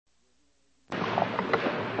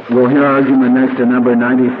We'll hear argument next to number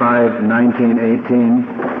 95, 1918,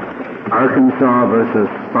 Arkansas versus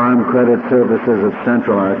Farm Credit Services of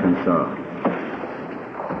Central Arkansas.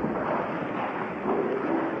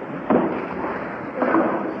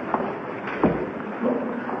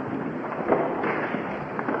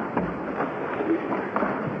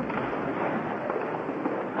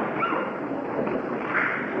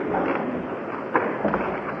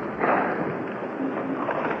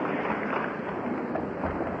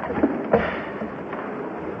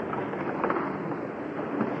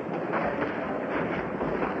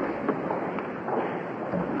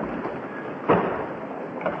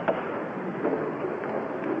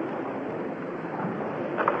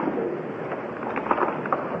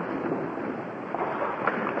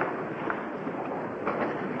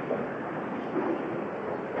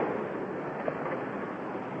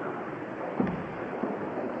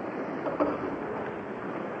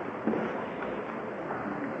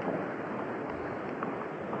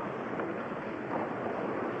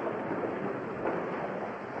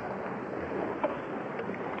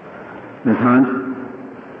 Ms. Hunt?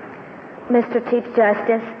 Mr. Chief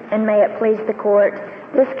Justice, and may it please the Court,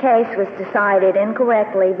 this case was decided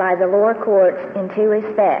incorrectly by the lower courts in two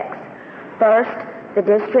respects. First, the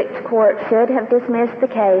district court should have dismissed the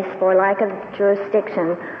case for lack of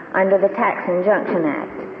jurisdiction under the Tax Injunction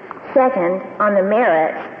Act. Second, on the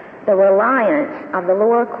merits, the reliance of the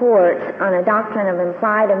lower courts on a doctrine of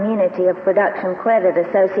implied immunity of production credit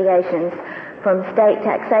associations from state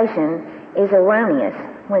taxation is erroneous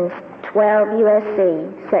when 12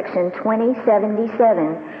 U.S.C. Section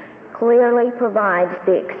 2077 clearly provides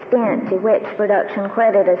the extent to which production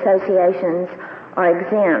credit associations are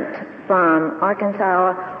exempt from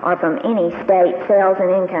Arkansas or from any state sales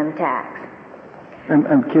and income tax.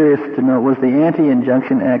 I'm curious to know, was the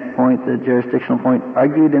Anti-Injunction Act point, the jurisdictional point,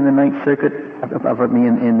 argued in the Ninth Circuit,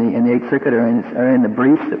 in the Eighth Circuit, or in the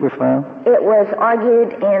briefs that were filed? It was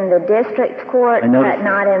argued in the district court, but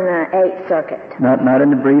not in the Eighth Circuit. Not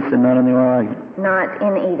in the briefs and not in the oral argument? Not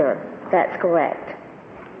in either. That's correct.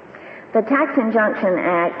 The Tax Injunction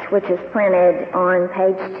Act, which is printed on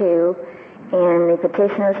page 2 in the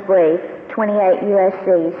petitioner's brief, 28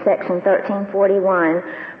 U.S.C. Section 1341,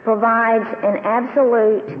 provides an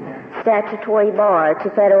absolute statutory bar to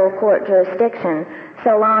federal court jurisdiction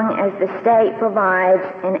so long as the state provides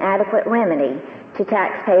an adequate remedy to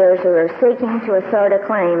taxpayers who are seeking to assert a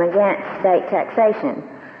claim against state taxation.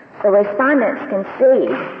 The respondents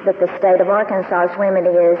concede that the state of Arkansas's remedy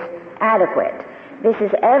is adequate. This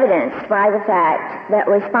is evidenced by the fact that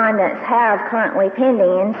respondents have currently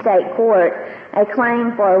pending in state court a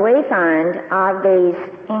claim for a refund of these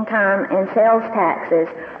income and sales taxes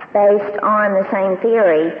based on the same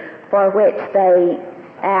theory for which they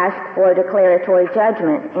ask for declaratory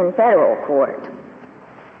judgment in federal court.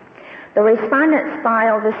 The respondents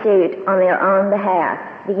filed the suit on their own behalf.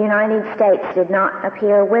 The United States did not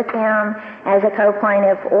appear with them as a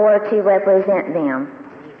co-plaintiff or to represent them.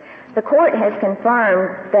 The court has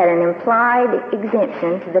confirmed that an implied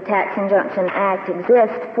exemption to the Tax Injunction Act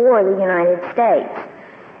exists for the United States.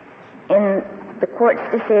 In the court's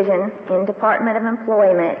decision in Department of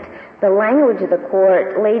Employment, the language of the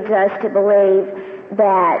court leads us to believe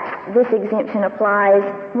that this exemption applies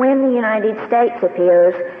when the United States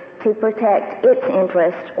appears to protect its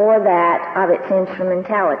interests or that of its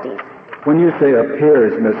instrumentalities. When you say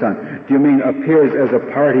appears, Ms. Hunt, do you mean appears as a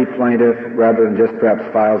party plaintiff rather than just perhaps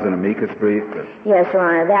files an amicus brief? Yes, Your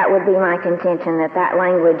Honor, that would be my contention, that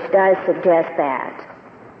language does suggest that.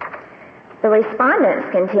 The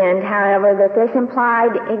respondents contend, however, that this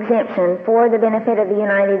implied exemption for the benefit of the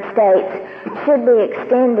United States should be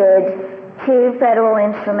extended to federal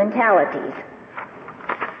instrumentalities.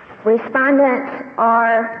 Respondents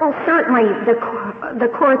are... Well, certainly the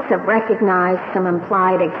courts have recognized some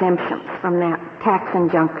implied exemptions from that Tax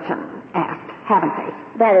Injunction Act, haven't they?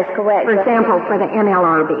 That is correct. For example, for the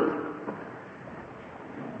NLRB.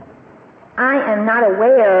 I am not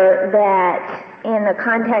aware that in the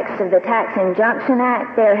context of the Tax Injunction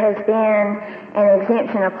Act there has been an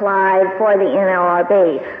exemption applied for the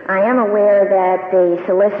NLRB. I am aware that the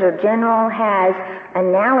Solicitor General has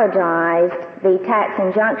analogized the Tax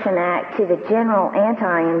Injunction Act to the General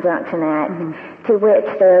Anti-Injunction Act, to which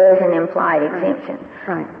there is an implied exemption.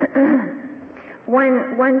 Right.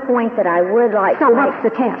 One point that I would like to make... So what's the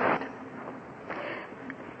test?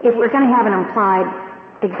 If we're going to have an implied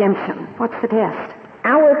exemption, what's the test?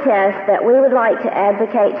 Our test that we would like to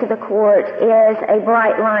advocate to the court is a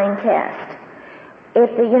bright line test.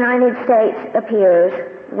 If the United States appears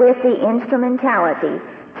with the instrumentality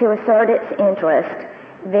to assert its interest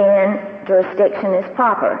then jurisdiction is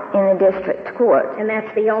proper in the district court. And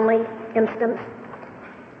that's the only instance?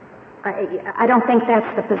 I don't think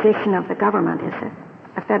that's the position of the government, is it?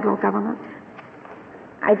 The federal government?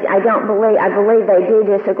 I believe they do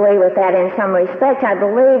disagree with that in some respects. I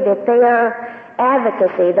believe that their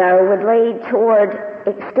advocacy, though, would lead toward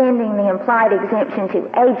extending the implied exemption to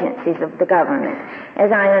agencies of the government,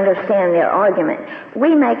 as I understand their argument.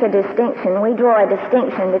 We make a distinction, we draw a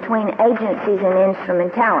distinction between agencies and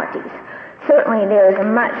instrumentalities. Certainly there is a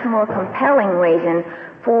much more compelling reason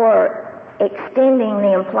for extending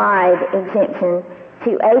the implied exemption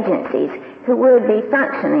to agencies who would be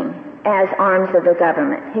functioning as arms of the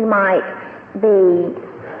government, who might be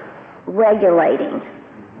regulating.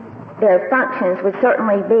 Their functions would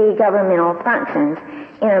certainly be governmental functions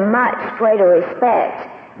in a much greater respect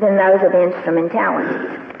than those of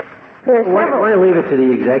instrumentalities. Why leave it to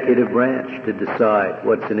the executive branch to decide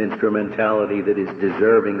what's an instrumentality that is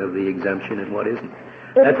deserving of the exemption and what isn't?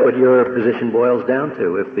 That's what your position boils down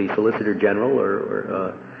to. If the Solicitor General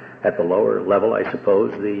or at the lower level, I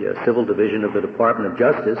suppose, the Civil Division of the Department of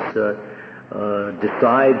Justice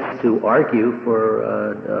decides to argue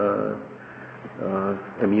for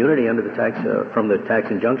immunity under the from the Tax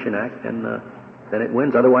Injunction Act, and then it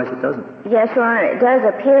wins. Otherwise, it doesn't. Yes, Your Honor. It does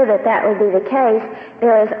appear that that would be the case.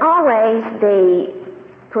 There is always the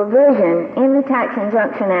provision in the Tax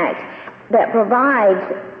Injunction Act that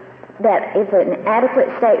provides that if an adequate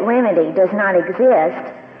state remedy does not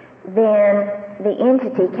exist, then the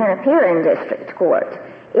entity can appear in district court.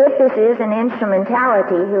 If this is an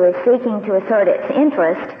instrumentality who is seeking to assert its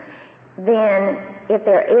interest, then if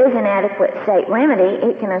there is an adequate state remedy,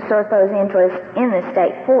 it can assert those interests in the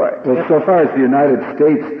state court. Well, so far as the United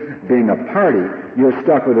States being a party, you're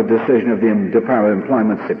stuck with a decision of the Department of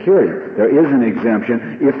Employment Security. There is an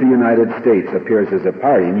exemption if the United States appears as a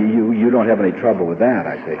party, and you don't have any trouble with that,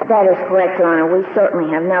 I think. That is correct, Your Honor. We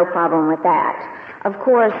certainly have no problem with that. Of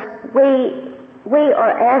course, we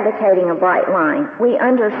are advocating a bright line. We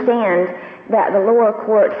understand that the lower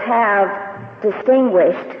courts have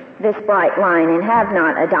distinguished this bright line and have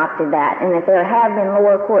not adopted that, and that there have been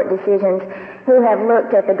lower court decisions who have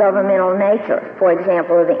looked at the governmental nature, for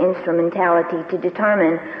example, of the instrumentality to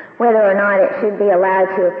determine whether or not it should be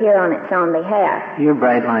allowed to appear on its own behalf. Your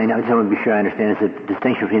bright line, I just want to be sure I understand, is the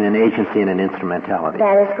distinction between an agency and an instrumentality.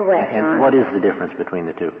 That is correct, Your Honor. And what is the difference between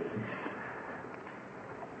the two?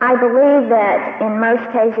 I believe that in most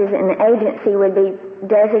cases an agency would be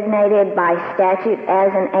designated by statute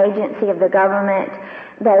as an agency of the government.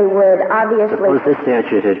 They would obviously... Suppose this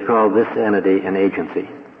statute had called this entity an agency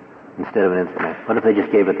instead of an instrument. What if they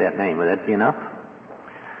just gave it that name? Would that be enough?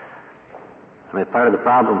 I mean, part of the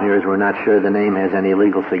problem here is we're not sure the name has any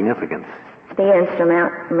legal significance. The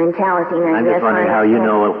instrumentality. I'm just wondering how you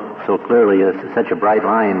know so clearly such a bright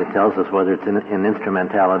line that tells us whether it's an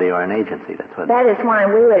instrumentality or an agency. That is why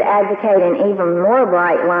we would advocate an even more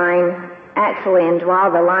bright line, actually, and draw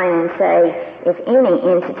the line and say if any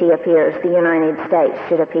entity appears, the United States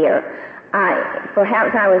should appear.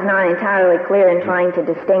 Perhaps I was not entirely clear in trying to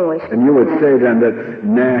distinguish. And you would say then that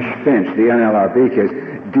Nash-Finch, the NLRB case,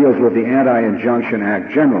 deals with the Anti-Injunction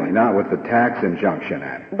Act generally, not with the Tax Injunction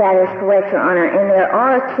Act. That is correct, Your Honor. And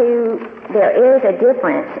there is a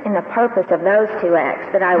difference in the purpose of those two acts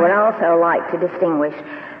that I would also like to distinguish.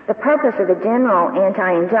 The purpose of the General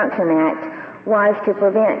Anti-Injunction Act was to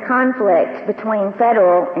prevent conflict between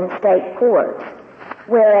federal and state courts,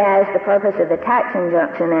 whereas the purpose of the Tax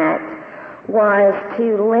Injunction Act was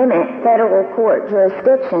to limit federal court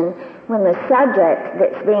jurisdiction when the subject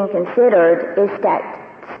that's being considered is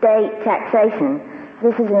state taxation.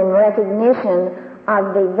 This is in recognition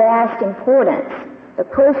of the vast importance, the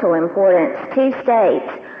crucial importance to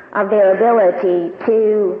states of their ability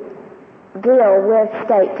to deal with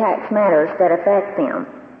state tax matters that affect them.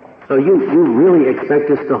 So you really expect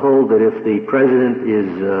us to hold that if the President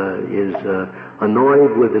is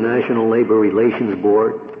annoyed with the National Labor Relations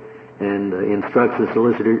Board and instructs the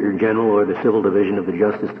Solicitor General or the Civil Division of the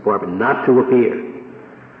Justice Department not to appear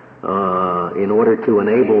in order to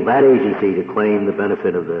enable that agency to claim the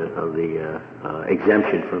benefit of the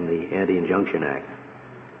exemption from the Anti-Injunction Act,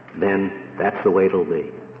 then that's the way it'll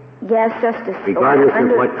be. Yes, Justice. Regardless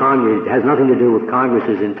of what Congress, it has nothing to do with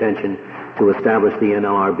Congress's intention to establish the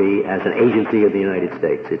NLRB as an agency of the United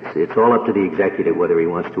States. It's all up to the executive whether he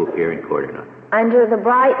wants to appear in court or not. Under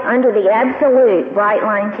the absolute bright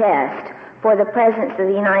line test for the presence of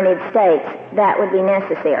the United States, that would be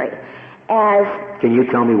necessary. Can you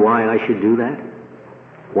tell me why I should do that?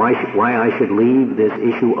 Why I should leave this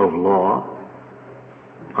issue of law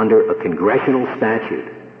under a congressional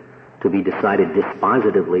statute to be decided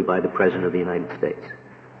dispositively by the President of the United States?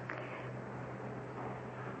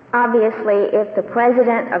 obviously, if the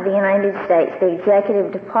President of the United States, the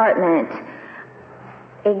Executive Department,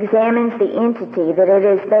 examines the entity that it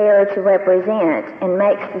is there to represent and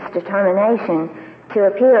makes this determination to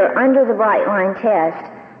appear under the bright line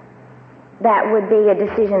test, that would be a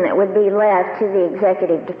decision that would be left to the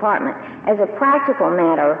Executive Department. As a practical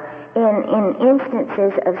matter, in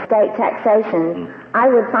instances of state taxation, I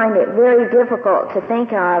would find it very difficult to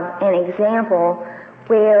think of an example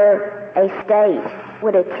where a state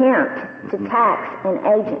would attempt to tax an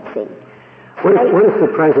agency. What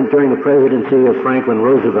if during the presidency of Franklin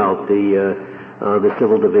Roosevelt, the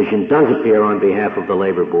Civil Division does appear on behalf of the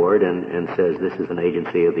Labor Board and says this is an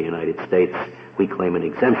agency of the United States, we claim an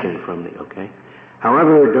exemption from the, okay?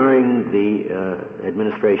 However, during the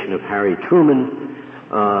administration of Harry Truman,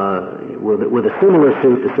 with a similar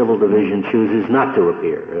suit, the Civil Division chooses not to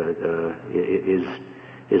appear.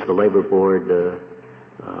 Is the Labor Board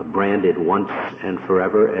branded once and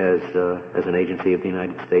forever as an agency of the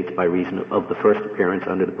United States by reason of the first appearance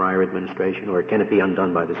under the prior administration, or can it be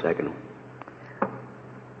undone by the second one?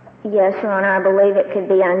 Yes, Your Honor, I believe it could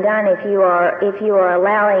be undone if you are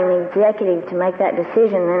allowing the executive to make that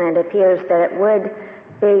decision. Then it appears that it would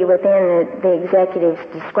be within the executive's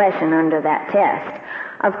discretion under that test.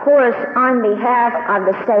 Of course, on behalf of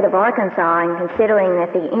the state of Arkansas, and considering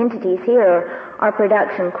that the entities here are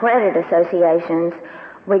production credit associations,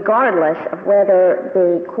 regardless of whether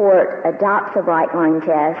the court adopts a bright line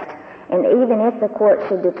test, and even if the court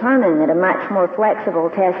should determine that a much more flexible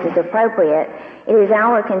test is appropriate, it is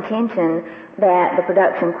our contention that the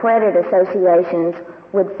production credit associations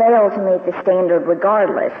would fail to meet the standard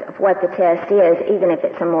regardless of what the test is, even if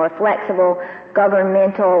it's a more flexible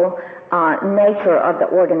governmental nature of the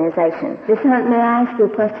organization. Ms. Hunt, may I ask you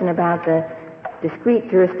a question about the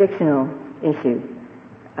discrete jurisdictional issue,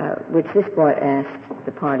 which this court asked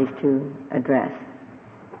the parties to address?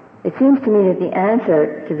 It seems to me that the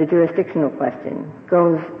answer to the jurisdictional question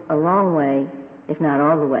goes a long way, if not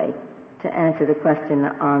all the way, to answer the question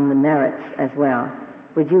on the merits as well.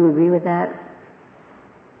 Would you agree with that?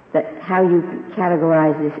 That how you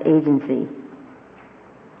categorize this agency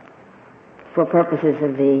for purposes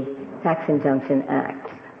of the Tax Injunction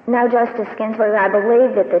Act? No, Justice Ginsburg, I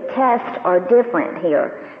believe that the tests are different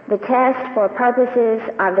here. The test for purposes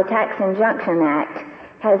of the Tax Injunction Act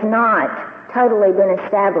has not totally been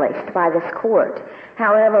established by this court.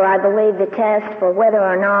 However, I believe the test for whether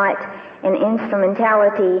or not an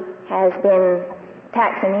instrumentality has been,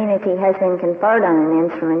 tax immunity has been conferred on an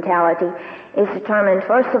instrumentality is determined,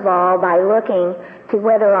 first of all, by looking to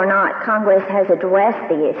whether or not Congress has addressed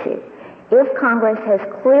the issue. If Congress has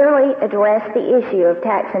clearly addressed the issue of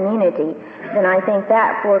tax immunity, then I think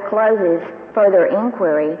that forecloses further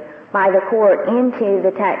inquiry by the court into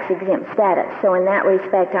the tax-exempt status. So in that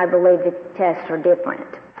respect, I believe the tests are different.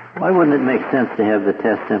 Why wouldn't it make sense to have the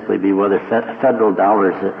test simply be whether federal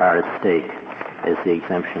dollars are at stake as the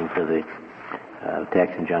exemption for the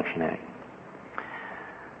Tax Injunction Act?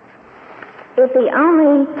 If the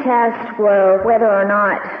only test were whether or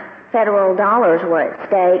not federal dollars were at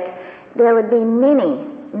stake, there would be many,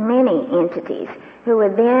 many entities who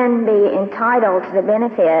would then be entitled to the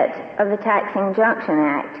benefit of the Tax Injunction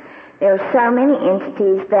Act. There are so many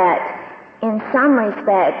entities that, in some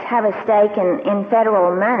respects, have a stake in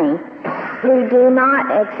federal money who do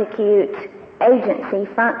not execute agency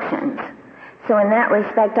functions. So in that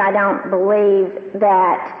respect, I don't believe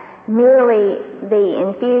that merely the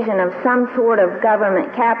infusion of some sort of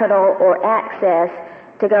government capital or access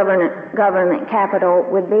to government capital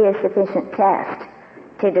would be a sufficient test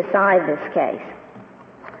to decide this case.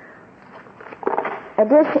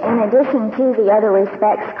 In addition to the other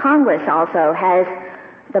respects, Congress also has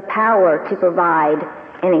the power to provide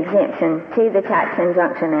an exemption to the Tax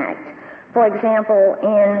Injunction Act. For example,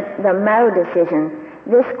 in the Moe decision,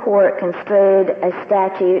 this court construed a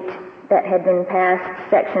statute that had been passed,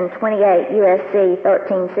 Section 28 U.S.C.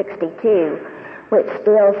 1362, which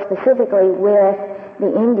deals specifically with the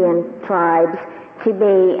Indian tribes to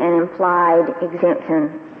be an implied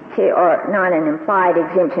exemption, or not an implied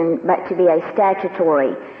exemption, but to be a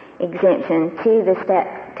statutory exemption to the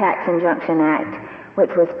Tax Injunction Act, which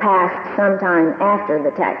was passed sometime after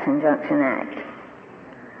the Tax Injunction Act.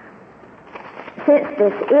 Since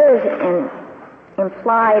this is an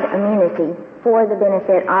implied immunity for the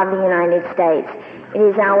benefit of the United States, it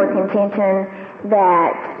is our contention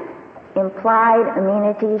that implied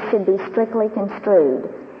immunity should be strictly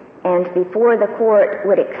construed, and before the court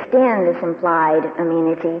would extend this implied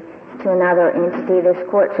immunity to another entity, this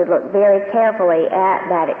court should look very carefully at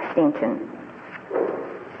that extension.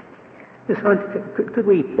 Ms. Hunt, could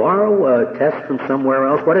we borrow a test from somewhere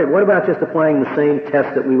else? What about just applying the same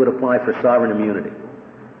test that we would apply for sovereign immunity?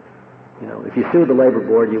 You know, if you sued the labor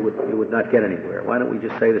board, you would not get anywhere. Why don't we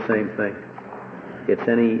just say the same thing? It's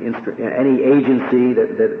any agency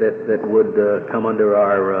that would come under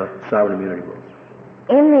our sovereign immunity rules.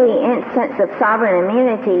 In the instance of sovereign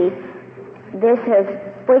immunity, this has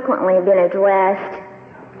frequently been addressed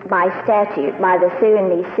by statute, by the sue and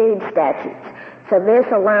be sued statutes. So this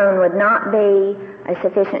alone would not be a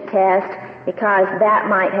sufficient test because that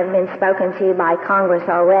might have been spoken to by Congress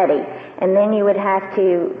already. And then you would have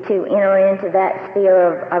to enter into that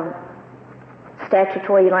sphere of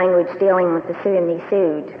statutory language dealing with the sue and be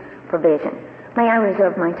sued provision. May I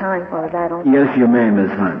reserve my time for that? Yes, you may,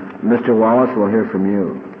 Ms. Hunt. Mr. Wallace, we'll hear from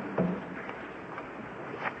you.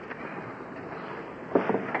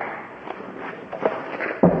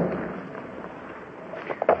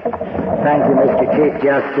 Thank you, Mr. Chief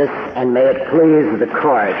Justice, and may it please the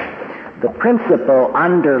Court. The principle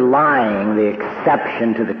underlying the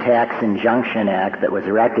exception to the Tax Injunction Act that was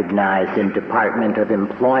recognized in Department of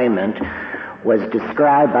Employment was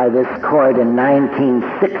described by this Court in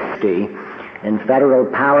 1960 in Federal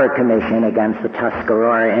Power Commission against the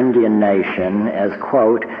Tuscarora Indian Nation as,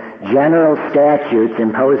 quote, general statutes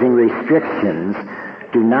imposing restrictions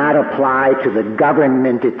do not apply to the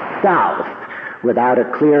government itself without a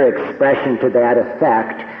clear expression to that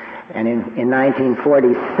effect. And in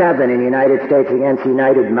 1947, in United States against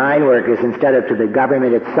United Mine Workers, instead of to the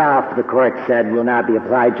government itself, the Court said will not be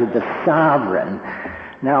applied to the sovereign.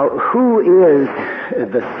 Now, who is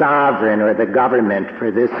the sovereign or the government for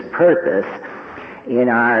this purpose in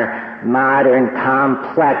our modern,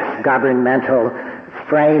 complex governmental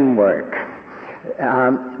framework?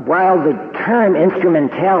 While the term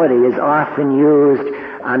instrumentality is often used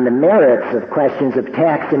on the merits of questions of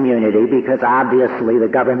tax immunity, because obviously the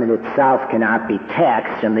government itself cannot be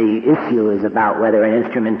taxed, and the issue is about whether an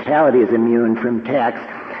instrumentality is immune from tax,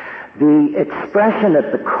 the expression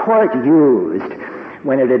that the Court used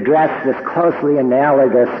when it addressed this closely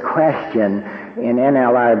analogous question in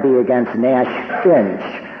NLRB against Nash Finch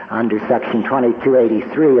under Section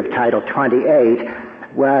 2283 of Title 28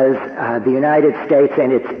 was the United States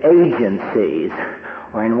and its agencies,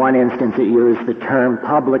 or in one instance it used the term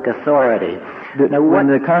public authority. When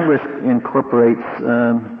the Congress incorporates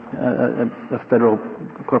a federal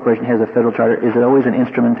corporation, has a federal charter, is it always an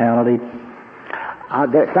instrumentality?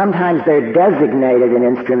 Sometimes they're designated an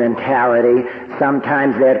instrumentality.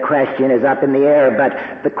 Sometimes that question is up in the air.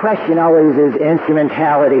 But the question always is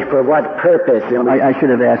instrumentality for what purpose? I should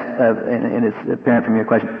have asked, and it's apparent from your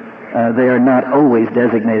question, they are not always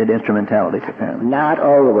designated instrumentalities, apparently. Not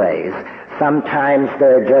always. Sometimes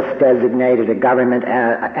they're just designated a government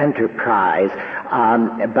enterprise.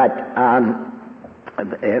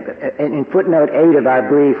 In footnote 8 of our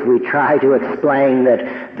brief, we try to explain that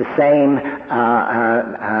the same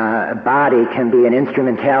body can be an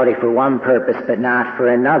instrumentality for one purpose but not for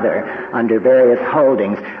another under various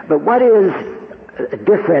holdings. But what is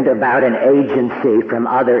different about an agency from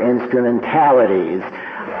other instrumentalities?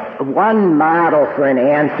 One model for an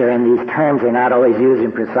answer, and these terms are not always used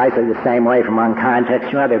in precisely the same way from one context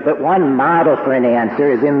to another, but one model for an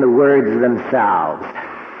answer is in the words themselves.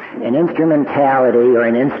 An instrumentality or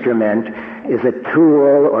an instrument is a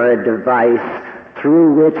tool or a device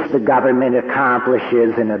through which the government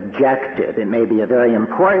accomplishes an objective. It may be a very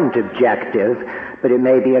important objective, but it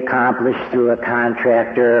may be accomplished through a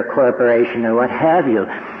contract or a corporation or what have you.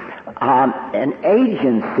 An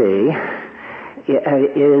agency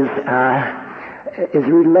is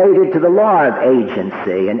related to the law of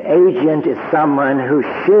agency. An agent is someone who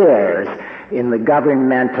shares in the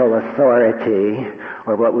governmental authority,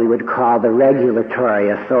 or what we would call the regulatory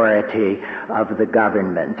authority of the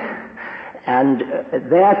government. And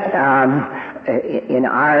that, in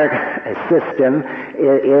our system,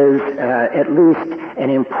 is at least an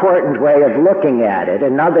important way of looking at it.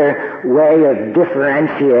 Another way of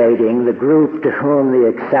differentiating the group to whom the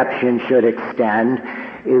exception should extend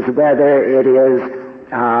is whether it is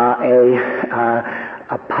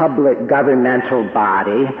a public governmental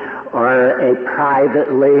body or a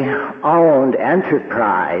privately owned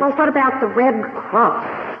enterprise. Well, what about the Red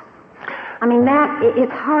Cross? I mean,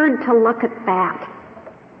 it's hard to look at that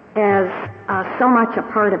as so much a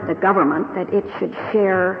part of the government that it should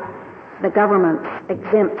share the government's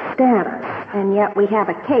exempt status. And yet we have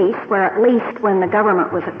a case where at least when the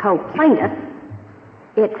government was a co-plaintiff,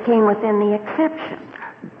 it came within the exception.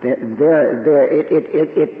 It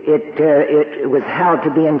was held to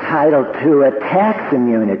be entitled to a tax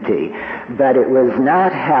immunity, but it was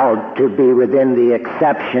not held to be within the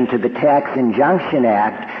exception to the Tax Injunction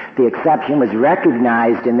Act. The exception was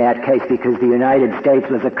recognized in that case because the United States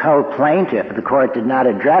was a co-plaintiff. The court did not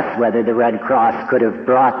address whether the Red Cross could have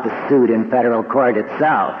brought the suit in federal court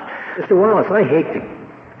itself. Mr. Wallace, I hate to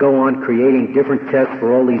go on creating different tests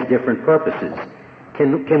for all these different purposes.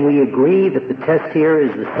 Can we agree that the test here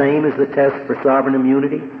is the same as the test for sovereign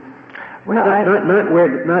immunity? Well,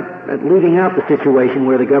 not leaving out the situation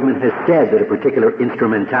where the government has said that a particular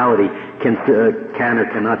instrumentality can or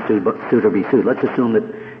cannot suit or be sued. Let's assume that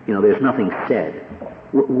there's nothing said.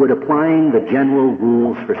 Would applying the general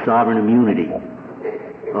rules for sovereign immunity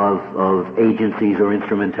of agencies or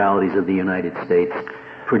instrumentalities of the United States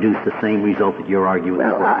produce the same result that you're arguing?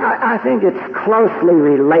 Well, I think it's closely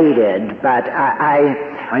related, but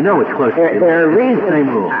I know it's closely related. There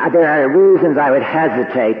are reasons I would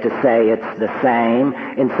hesitate to say it's the same.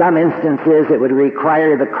 In some instances, it would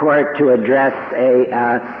require the court to address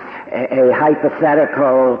a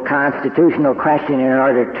hypothetical constitutional question in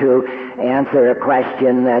order to answer a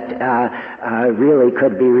question that really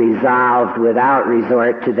could be resolved without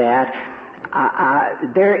resort to that.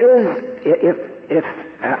 There is, if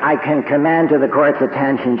I can commend to the court's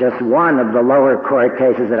attention just one of the lower court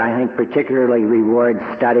cases that I think particularly rewards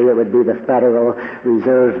study. It would be the Federal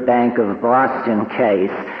Reserve Bank of Boston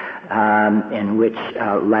case, in which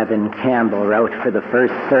Levin Campbell wrote for the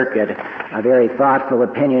First Circuit a very thoughtful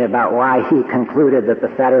opinion about why he concluded that the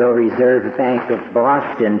Federal Reserve Bank of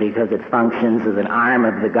Boston, because it functions as an arm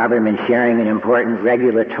of the government sharing an important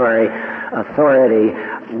regulatory authority,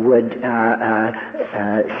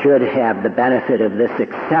 should have the benefit of this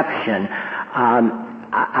exception.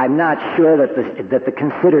 I'm not sure that the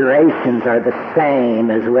considerations are the same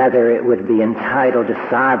as whether it would be entitled to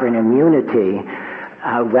sovereign immunity.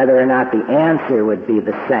 Whether or not the answer would be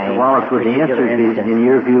the same. Wallace, would the answer be, in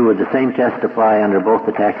your view, would the same test apply under both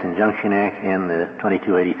the Tax Injunction Act and the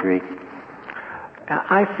 2283?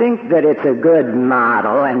 I think that it's a good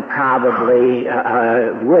model and probably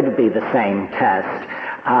would be the same test.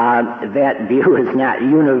 That view is not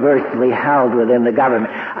universally held within the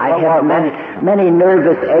government. I have many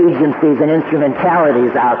nervous agencies and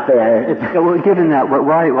instrumentalities out there. Well, given that,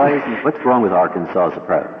 what's wrong with Arkansas's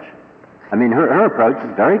approach? I mean, her approach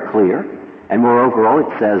is very clear, and moreover, all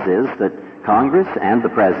it says is that Congress and the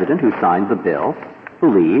President who signed the bill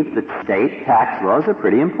believe that state tax laws are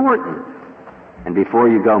pretty important. And before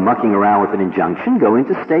you go mucking around with an injunction, go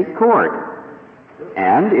into state court.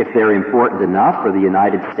 And if they're important enough for the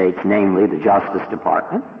United States, namely the Justice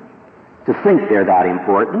Department, to think they're that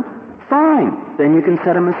important, fine, then you can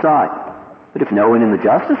set them aside. But if no one in the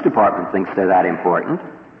Justice Department thinks they're that important,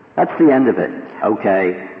 that's the end of it.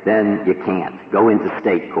 Okay, then you can't. Go into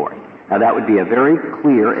state court. Now, that would be a very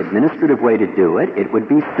clear administrative way to do it. It would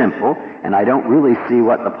be simple, and I don't really see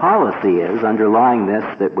what the policy is underlying this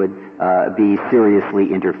that would be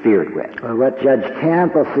seriously interfered with. Well, what Judge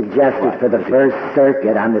Campbell suggested for the First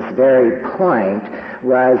Circuit on this very point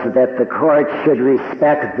was that the court should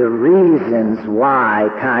respect the reasons why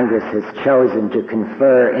Congress has chosen to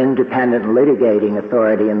confer independent litigating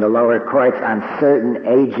authority in the lower courts on certain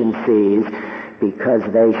agencies, because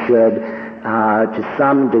they should, to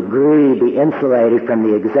some degree, be insulated from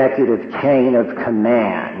the executive chain of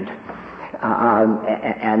command.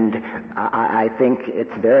 And I think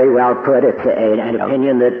it's very well put. It's an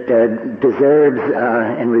opinion that deserves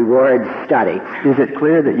and rewards study. Is it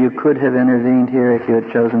clear that you could have intervened here if you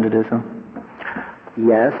had chosen to do so?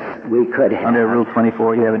 Yes, we could have. Under Rule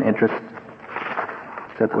 24, you have an interest?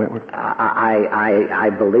 Is that the way it works? I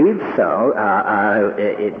believe so.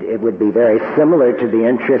 It would be very similar to the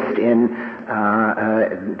interest in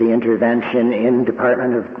the intervention in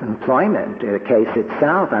Department of Employment, the case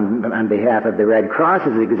itself, on behalf of the Red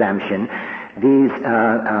Cross's exemption. These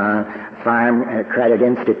farm credit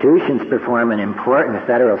institutions perform an important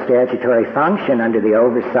federal statutory function under the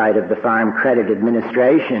oversight of the Farm Credit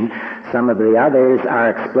Administration. Some of the others are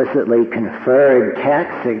explicitly conferred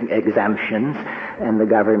tax exemptions, and the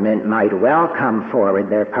government might well come forward.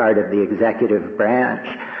 They're part of the executive branch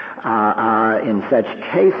in such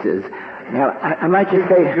cases. Now, I might just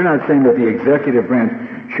say... You're not saying that the executive branch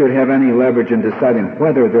should have any leverage in deciding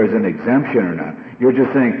whether there's an exemption or not. You're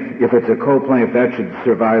just saying if it's a co-plaintiff, that should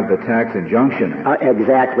survive the Tax Injunction Act.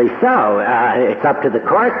 Exactly so. It's up to the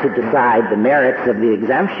court to decide the merits of the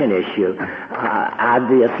exemption issue.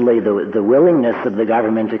 Obviously, the willingness of the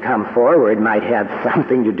government to come forward might have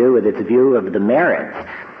something to do with its view of the merits.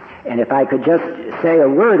 And if I could just say a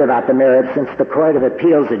word about the merits, since the Court of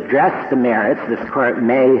Appeals addressed the merits, this Court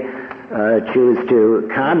may choose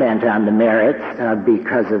to comment on the merits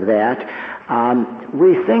because of that.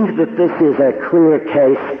 We think that this is a clear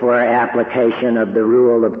case for application of the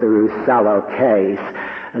rule of the Russello case,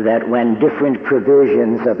 that when different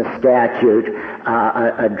provisions of a statute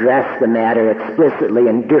address the matter explicitly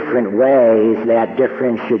in different ways, that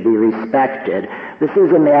difference should be respected. This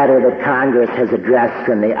is a matter that Congress has addressed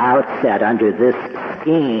from the outset under this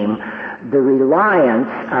scheme. The reliance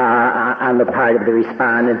on the part of the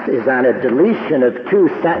respondents is on a deletion of two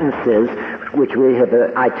sentences, which we have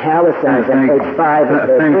italicized on page 5 of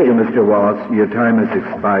their brief. Thank you, Mr. Wallace. Your time has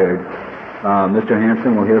expired. Mr.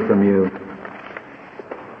 Hanson, we'll hear from you.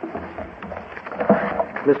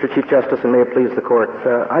 Mr. Chief Justice, and may it please the Court,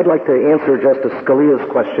 I'd like to answer Justice Scalia's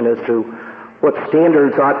question as to what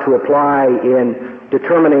standards ought to apply in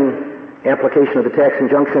determining application of the Tax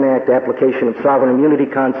Injunction Act, application of sovereign immunity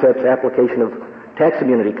concepts, application of tax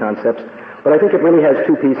immunity concepts, but I think it really has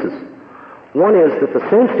two pieces. One is that the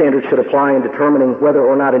same standards should apply in determining whether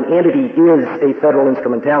or not an entity is a federal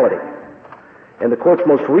instrumentality. And the Court's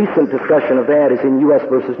most recent discussion of that is in U.S.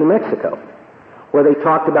 versus New Mexico, where they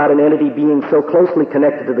talked about an entity being so closely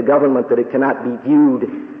connected to the government that it cannot be viewed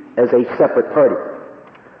as a separate party.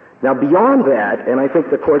 Now, beyond that, and I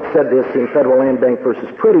think the Court said this in Federal Land Bank versus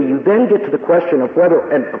Priddy, you then get to the question of whether,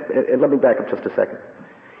 and let me back up just a second.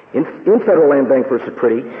 In Federal Land Bank versus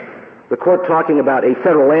Priddy, the Court, talking about a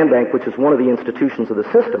Federal Land Bank, which is one of the institutions of the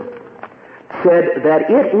system, said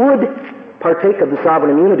that it would partake of the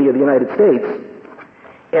sovereign immunity of the United States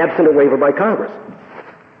absent a waiver by Congress.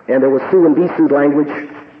 And there was sue and be sued language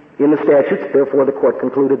in the statutes. Therefore, the Court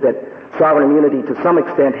concluded that sovereign immunity to some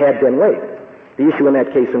extent had been waived. The issue in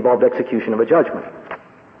that case involved execution of a judgment.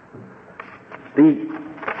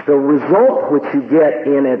 The result which you get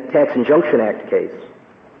in a Tax Injunction Act case,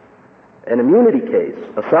 an immunity case,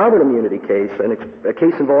 a sovereign immunity case, and a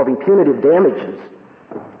case involving punitive damages,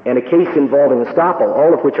 and a case involving estoppel,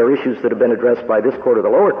 all of which are issues that have been addressed by this Court or the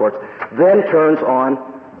lower courts, then turns on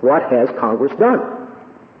what has Congress done.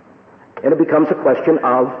 And it becomes a question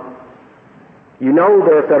of, you know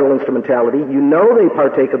they're a federal instrumentality, you know they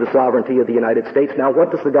partake of the sovereignty of the United States. Now, what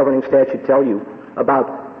does the governing statute tell you about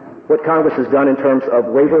what Congress has done in terms of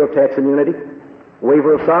waiver of tax immunity,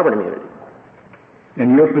 waiver of sovereign immunity?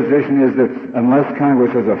 And your position is that unless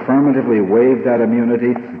Congress has affirmatively waived that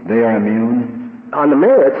immunity, they are immune? On the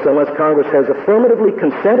merits, unless Congress has affirmatively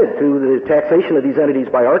consented to the taxation of these entities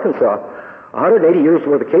by Arkansas, 180 years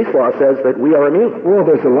worth of case law says that we are immune. Well,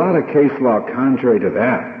 there's a lot of case law contrary to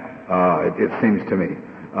that. It seems to me.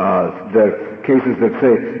 The cases that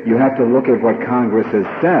say you have to look at what Congress has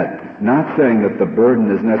said, not saying that the burden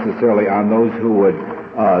is necessarily on those who would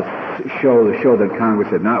show that Congress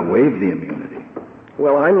had not waived the immunity.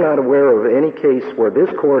 Well, I'm not aware of any case where this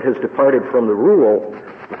Court has departed from the rule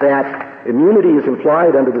that immunity is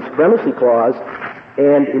implied under the Supremacy Clause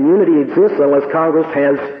and immunity exists unless Congress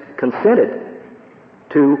has consented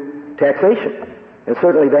to taxation. And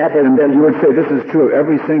certainly that has been... You would say this is true of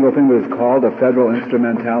every single thing that is called a federal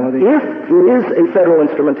instrumentality? If it is a federal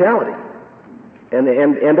instrumentality. And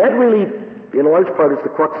that really, in large part, is the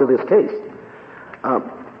crux of this case.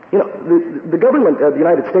 The government of the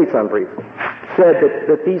United States, on brief, said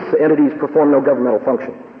that these entities perform no governmental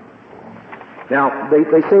function. Now,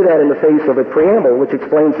 they say that in the face of a preamble which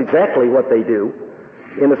explains exactly what they do,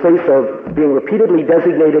 in the face of being repeatedly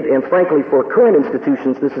designated, and frankly, for current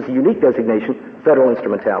institutions, this is a unique designation, federal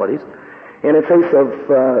instrumentalities, and in face of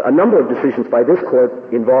a number of decisions by this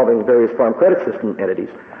Court involving various Farm Credit System entities.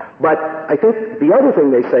 But I think the other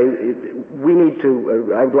thing they say, we need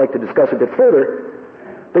to, I would like to discuss a bit further,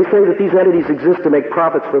 they say that these entities exist to make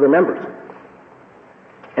profits for their members.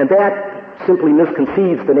 And that simply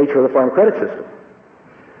misconceives the nature of the Farm Credit System.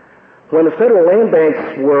 When the federal land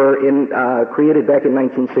banks were created back in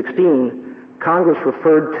 1916, Congress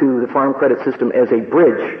referred to the Farm Credit System as a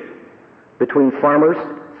bridge between farmers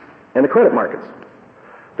and the credit markets.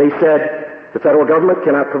 They said the federal government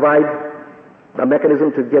cannot provide a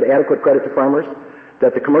mechanism to get adequate credit to farmers,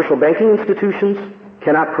 that the commercial banking institutions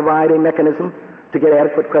cannot provide a mechanism to get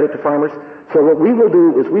adequate credit to farmers. So what we will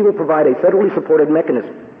do is we will provide a federally supported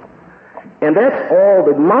mechanism. And that's all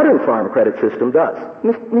the modern Farm Credit System does.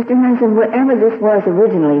 Mr. Hanson, whatever this was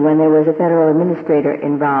originally when there was a federal administrator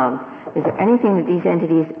involved, is there anything that these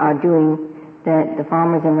entities are doing that the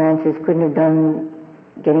farmers and ranchers couldn't have done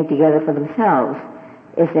getting together for themselves?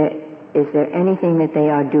 Is there anything that they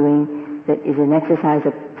are doing that is an exercise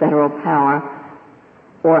of federal power,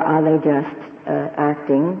 or are they just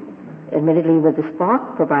acting, admittedly with the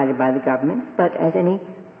spark provided by the government, but as any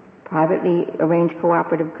privately arranged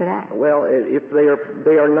cooperative could act? Well, if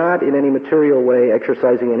they are not in any material way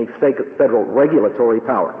exercising any federal regulatory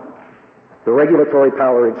power. The regulatory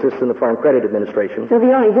power exists in the Farm Credit Administration. So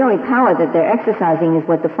the only power that they're exercising is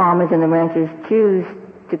what the farmers and the ranchers choose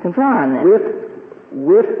to confer on them.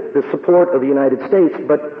 With the support of the United States,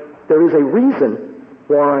 but there is a reason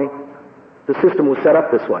why the system was set up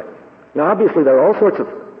this way. Now, obviously, there are all sorts of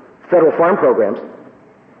federal farm programs,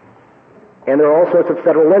 and there are all sorts of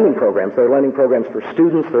federal lending programs. There are lending programs for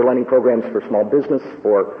students, there are lending programs for small business,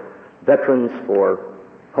 for veterans, for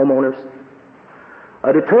homeowners.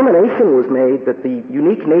 A determination was made that the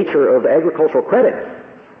unique nature of agricultural credit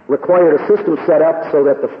required a system set up so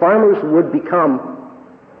that the farmers would become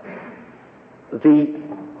the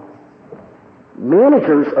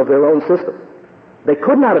managers of their own system. They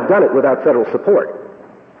could not have done it without federal support.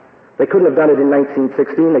 They couldn't have done it in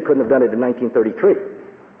 1916, they couldn't have done it in 1933.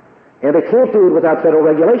 And they can't do it without federal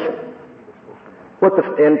regulation.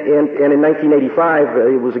 And in 1985,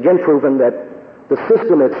 it was again proven that the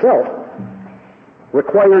system itself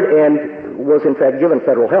required and was in fact given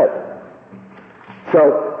federal help.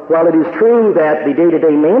 So while it is true that the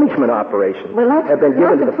day-to-day management operations have been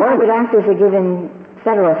given to the farmers, private actors are given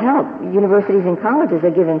federal help. Universities and colleges are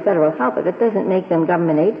given federal help, but it doesn't make them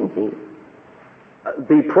government agencies.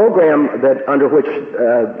 The program that under which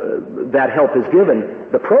that help is given,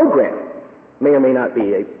 the program may or may not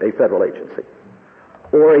be a federal agency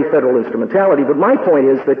or a federal instrumentality. But my point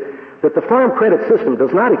is that the farm credit system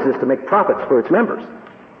does not exist to make profits for its members.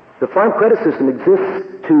 The farm credit system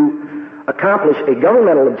exists to accomplish a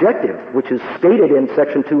governmental objective, which is stated in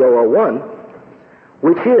Section 2001,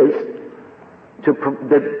 which is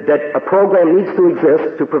that a program needs to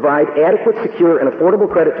exist to provide adequate, secure, and affordable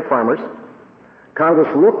credit to farmers.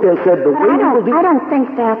 Congress looked and said, I don't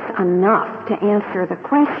think that's enough to answer the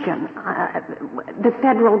question. The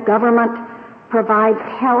federal government provides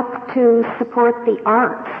help to support the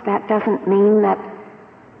arts. That doesn't mean that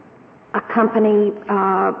a company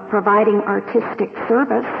providing artistic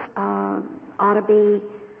service ought to be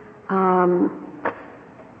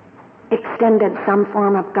extended some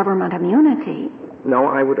form of government immunity. No,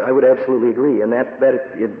 I would absolutely agree, and that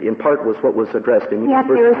in part was what was addressed in Yet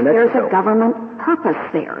there's a government purpose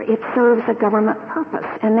there. It serves a government purpose,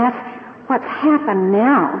 and that's what's happened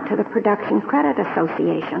now to the Production Credit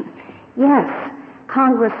Association. Yes,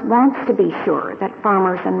 Congress wants to be sure that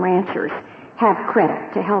farmers and ranchers have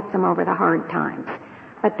credit to help them over the hard times.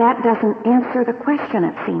 But that doesn't answer the question,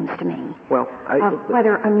 it seems to me, of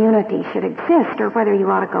whether immunity should exist or whether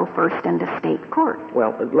you ought to go first into state court.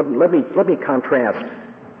 Well, let me contrast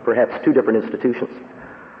perhaps two different institutions.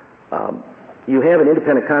 You have an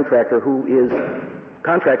independent contractor who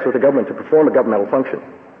contracts with the government to perform a governmental function.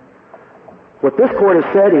 What this court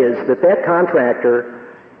has said is that contractor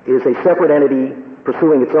is a separate entity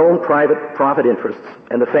pursuing its own private profit interests,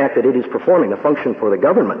 and the fact that it is performing a function for the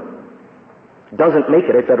government doesn't make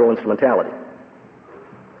it a federal instrumentality.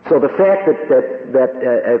 So the fact that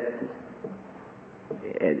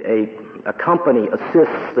a company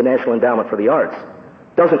assists the National Endowment for the Arts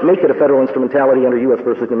doesn't make it a federal instrumentality under U.S.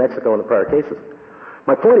 versus New Mexico in the prior cases.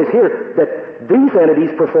 My point is here that these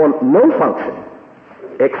entities perform no function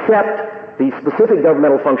except the specific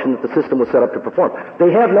governmental function that the system was set up to perform.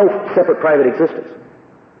 They have no separate private existence.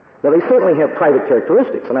 Now, they certainly have private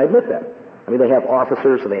characteristics, and I admit that. I mean, they have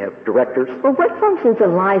officers and they have directors. Well, what functions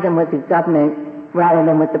lie then with the government rather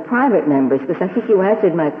than with the private members? Because I think you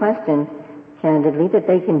answered my question candidly that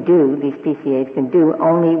these PCAs can do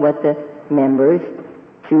only what the members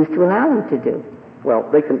choose to allow them to do. Well,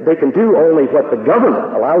 they can do only what the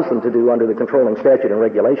government allows them to do under the controlling statute and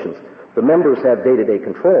regulations. The members have day-to-day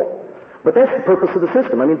control. But that's the purpose of the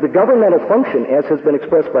system. I mean, the governmental function, as has been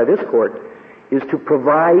expressed by this court, is to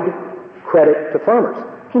provide credit to farmers.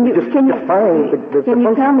 Can you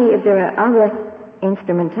tell me if there are other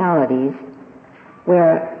instrumentalities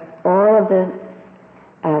where all of the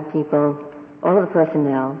people, all of the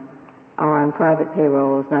personnel are on private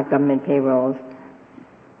payrolls, not government payrolls,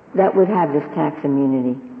 that would have this tax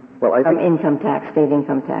immunity from income tax, state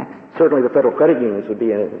income tax? Certainly the federal credit unions would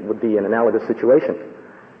be an analogous situation.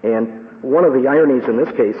 And one of the ironies in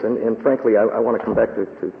this case, and frankly I want to come back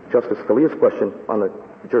to Justice Scalia's question on the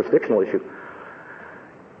jurisdictional issue,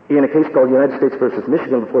 in a case called United States versus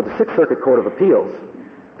Michigan before the Sixth Circuit Court of Appeals,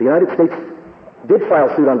 the United States did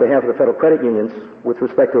file suit on behalf of the federal credit unions with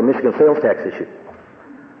respect to a Michigan sales tax issue.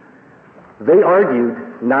 They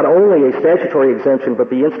argued not only a statutory exemption, but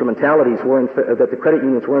the instrumentalities that the credit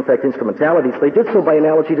unions were in fact instrumentalities. They did so by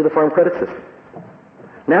analogy to the farm credit system.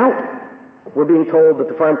 Now, we're being told that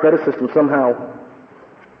the farm credit system somehow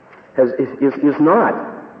is not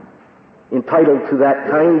entitled to that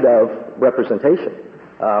kind of representation.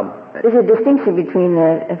 There's a distinction between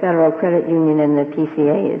the Federal Credit Union and the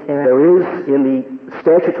PCA, is there? There is in the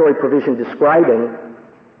statutory provision describing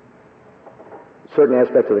certain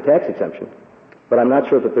aspects of the tax exemption, but I'm not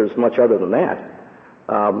sure that there's much other than that.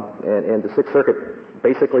 And the Sixth Circuit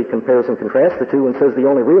basically compares and contrasts the two and says the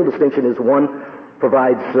only real distinction is one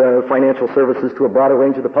provides financial services to a broader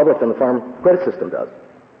range of the public than the Farm Credit System does.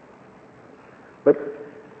 But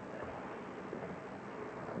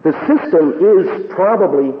the system is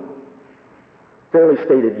probably fairly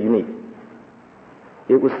stated unique.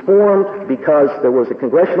 It was formed because there was a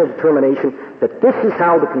congressional determination that this is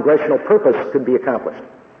how the congressional purpose could be accomplished.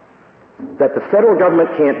 That the federal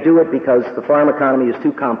government can't do it because the farm economy is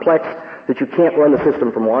too complex, that you can't run the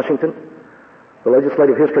system from Washington. The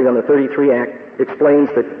legislative history on the 33 Act explains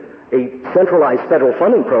that a centralized federal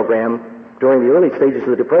funding program during the early stages of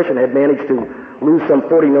the Depression had managed to lose some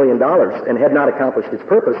 $40 million and had not accomplished its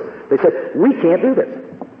purpose. They said, we can't do this.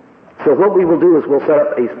 So what we will do is we'll set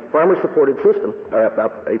up a farmer-supported system, a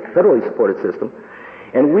federally supported system,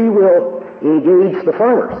 and we will engage the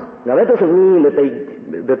farmers. Now that doesn't mean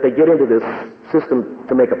that they get into this system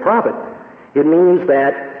to make a profit. It means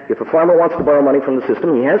that if a farmer wants to borrow money from the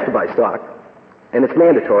system, he has to buy stock, and it's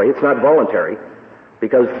mandatory. It's not voluntary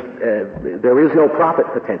because there is no profit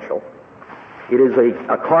potential. It is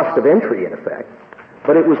a cost of entry, in effect.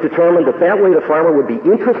 But it was determined that that way the farmer would be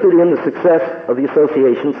interested in the success of the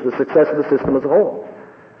associations, the success of the system as a whole.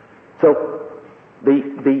 So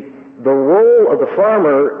the role of the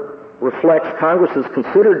farmer reflects Congress's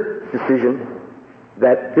considered decision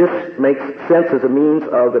that this makes sense as a means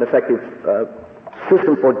of an effective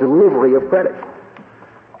system for delivery of credit.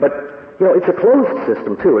 But, you know, it's a closed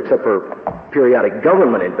system, too, except for periodic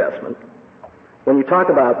government investment. When you talk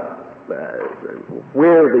about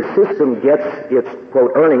where the system gets its,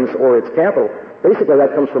 quote, earnings or its capital, basically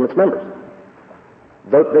that comes from its members.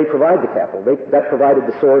 They provide the capital. That provided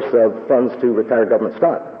the source of funds to retire government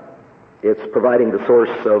stock. It's providing the source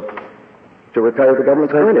to retire the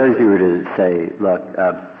government's earnings. Suppose you were to say, look,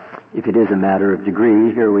 if it is a matter of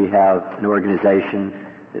degree, here we have an organization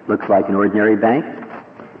that looks like an ordinary bank,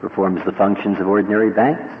 performs the functions of ordinary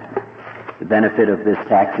banks. The benefit of this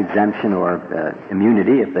tax exemption or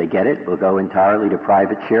immunity, if they get it, will go entirely to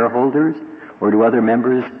private shareholders or to other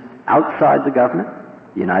members outside the government.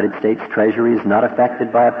 The United States Treasury is not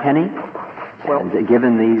affected by a penny. And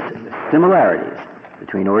given these similarities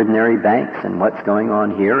between ordinary banks and what's going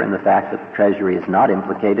on here and the fact that the Treasury is not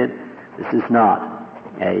implicated, this is not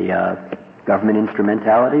a government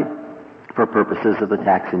instrumentality for purposes of the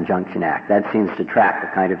Tax Injunction Act. That seems to track the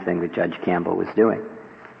kind of thing that Judge Campbell was doing.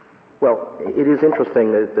 Well, it is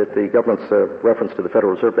interesting that the government's reference to the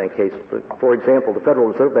Federal Reserve Bank case. For example, the Federal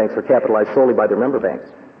Reserve Banks are capitalized solely by their member banks.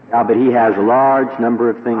 But he has a large number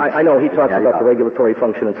of things. I know he talks about the regulatory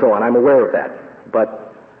function and so on. I'm aware of that.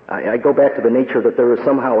 But I go back to the nature that there is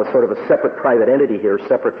somehow a sort of a separate private entity here,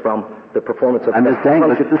 separate from the performance of... I'm just saying,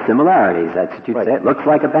 look at the similarities. That's what you'd right. say. It looks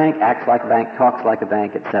like a bank, acts like a bank, talks like a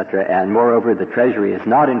bank, etc. And moreover, the Treasury is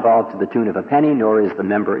not involved to the tune of a penny, nor is the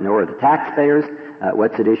member, nor are the taxpayers.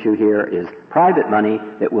 What's at issue here is private money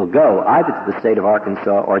that will go either to the state of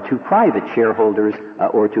Arkansas or to private shareholders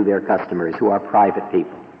or to their customers who are private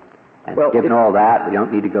people. And given all that, we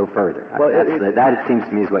don't need to go further. Well, that, it seems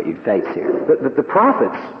to me, is what you'd face here. The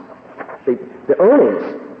profits, the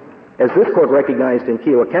earnings, as this court recognized in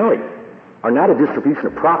Kiowa County, are not a distribution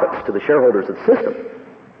of profits to the shareholders of the system.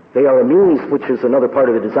 They are a means, which is another part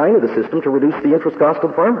of the design of the system, to reduce the interest cost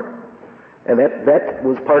of the farmer. And that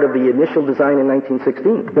was part of the initial design in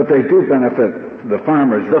 1916. But they do benefit the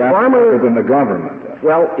farmers rather than the government.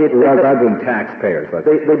 Well, rather than taxpayers.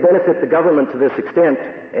 They benefit the government to this extent,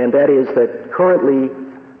 and that is that currently,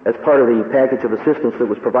 as part of the package of assistance that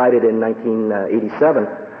was provided in 1987,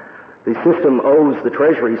 the system owes the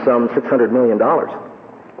Treasury some $600 million.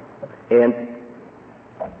 And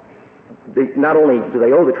not only do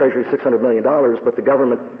they owe the Treasury $600 million, but the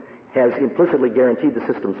government has implicitly guaranteed the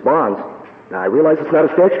system's bonds. Now, I realize it's not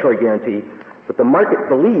a statutory guarantee, but the market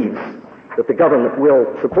believes that the government will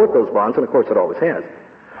support those bonds, and of course it always has.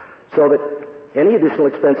 So that any additional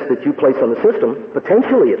expense that you place on the system,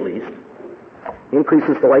 potentially at least,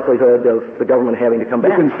 increases the likelihood of the government having to come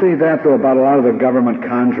back. You can see that, though, about a lot of the government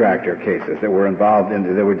contractor cases that were involved in,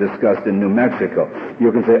 that were discussed in New Mexico.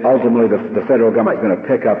 You can say ultimately the federal government is going to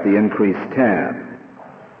pick up the increased tab.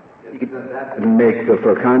 Make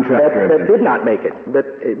for contractor. That did not make it. But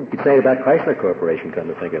you could say it about Chrysler Corporation, come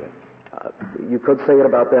to think of it. You could say it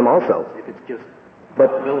about them also. If it's just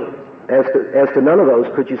but as to none of those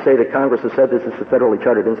could you say that Congress has said this is the federally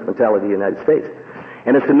chartered instrumentality of the United States.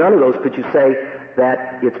 And as to none of those could you say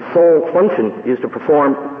that its sole function is to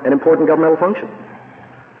perform an important governmental function.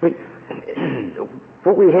 I mean,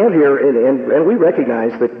 what we have here, and we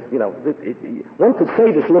recognize that, one could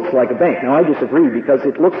say this looks like a bank. Now, I disagree because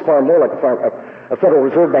it looks far more like a Federal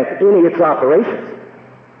Reserve Bank in its operations.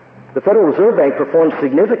 The Federal Reserve Bank performs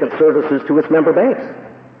significant services to its member banks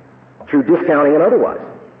through discounting and otherwise.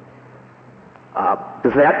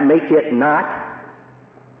 Does that make it not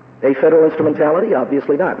a federal instrumentality?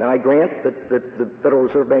 Obviously not. Now, I grant that the Federal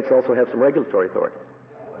Reserve Banks also have some regulatory authority.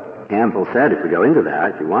 Campbell said, if we go into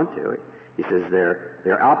that, if you want to, he says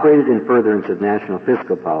they're operated in furtherance of national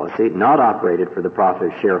fiscal policy, not operated for the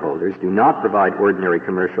profit of shareholders, do not provide ordinary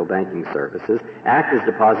commercial banking services, act as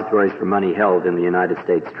depositories for money held in the United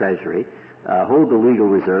States Treasury, hold the legal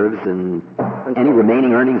reserves, and any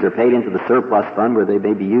remaining earnings are paid into the surplus fund where they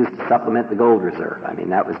may be used to supplement the gold reserve. I mean,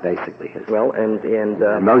 that was basically his. Well, and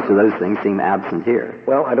most of those things seem absent here.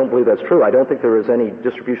 Well, I don't believe that's true. I don't think there is any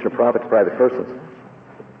distribution of profit to private persons.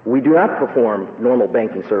 We do not perform normal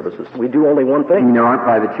banking services. We do only one thing. Aren't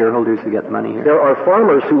private shareholders who get money here? There are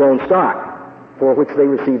farmers who own stock for which they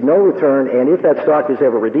receive no return, and if that stock is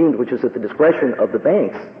ever redeemed, which is at the discretion of the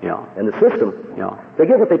banks and the system, they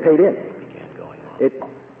get what they paid in.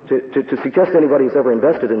 To suggest anybody's ever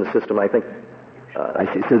invested in the system, I think.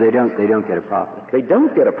 I see. So they don't get a profit. They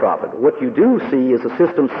don't get a profit. What you do see is a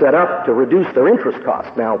system set up to reduce their interest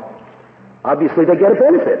costs. Now, obviously they get a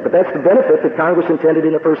benefit, but that's the benefit that Congress intended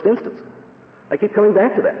in the first instance. I keep coming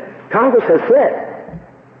back to that. Congress has said,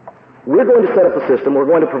 we're going to set up a system, we're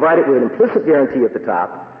going to provide it with an implicit guarantee at the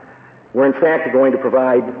top. We're in fact going to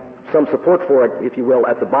provide some support for it, if you will,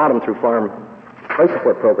 at the bottom through farm price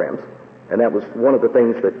support programs. And that was one of the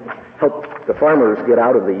things that helped the farmers get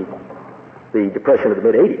out of the depression of the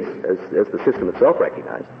mid-'80s, as the system itself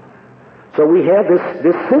recognized. So we have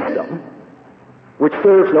this system which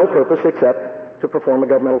serves no purpose except to perform a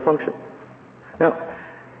governmental function. Now,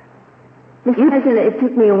 Mr. President, it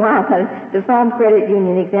took me a while. The Farm Credit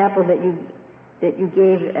Union example that you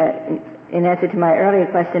gave in answer to my earlier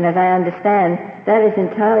question, as I understand, that is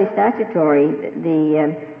entirely statutory.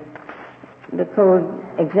 The code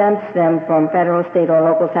exempts them from federal, state, or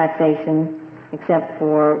local taxation, except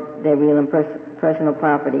for their real and personal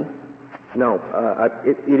property. No,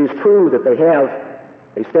 it is true that they have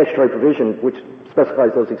a statutory provision which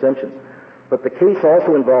specifies those exemptions. But the case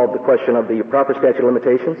also involved the question of the proper statute of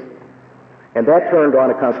limitations, and that turned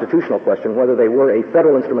on a constitutional question, whether they were a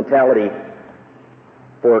federal instrumentality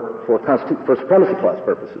for supremacy clause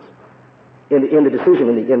purposes in the decision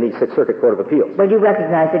in the Sixth Circuit Court of Appeals. But you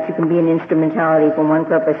recognize that you can be an instrumentality for one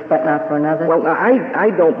purpose but not for another? Well, I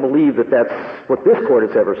don't believe that that's what this Court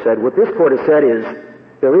has ever said. What this Court has said is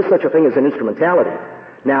there is such a thing as an instrumentality.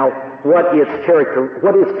 Now, what its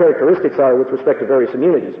characteristics are with respect to various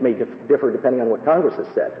immunities may differ depending on what Congress has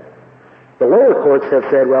said. The lower courts have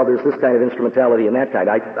said, well, there's this kind of instrumentality and that kind.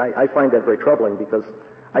 I find that very troubling because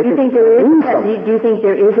I think there is. Do you think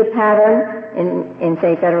there is a pattern in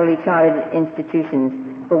say, federally chartered institutions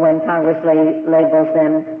for when Congress labels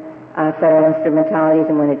them federal instrumentalities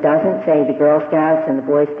and when it doesn't, say the Girl Scouts and the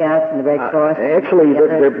Boy Scouts and the Red Cross? Actually,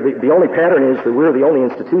 the only pattern is that we're the only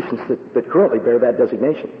institutions that currently bear that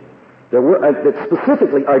designation. That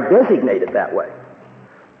specifically are designated that way.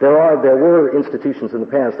 There were institutions in the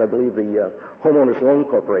past. I believe the Homeowners Loan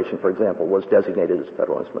Corporation, for example, was designated as a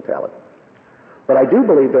federal instrumentality. But I do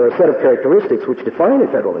believe there are a set of characteristics which define a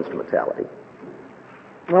federal instrumentality.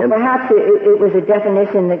 Well, perhaps it was a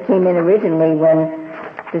definition that came in originally when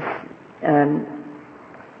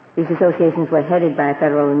these associations were headed by a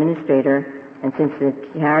federal administrator, and since the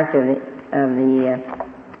character of the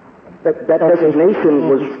that designation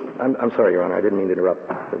was. I'm sorry, Your Honor, I didn't mean to interrupt.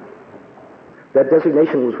 That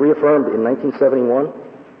designation was reaffirmed in 1971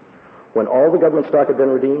 when all the government stock had been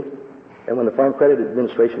redeemed and when the Farm Credit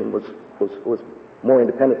Administration was more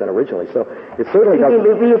independent than originally. So it certainly doesn't... Did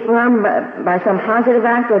it reaffirmed by some positive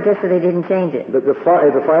act or just so they didn't change it? The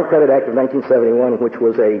Farm Credit Act of 1971, which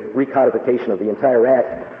was a recodification of the entire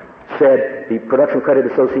act, said the production credit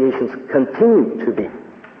associations continue to be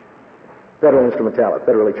federally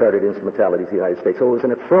chartered instrumentalities of the United States. So it was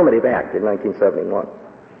an affirmative act in 1971.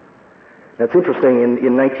 That's interesting.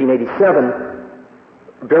 In 1987,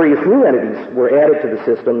 various new entities were added to the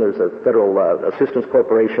system. There's a Federal Assistance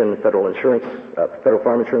Corporation, Federal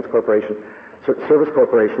Farm Insurance Corporation, service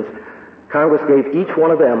corporations. Congress gave each one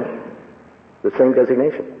of them the same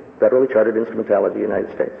designation, federally chartered instrumentality of the United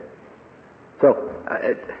States. So,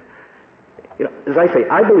 as I say,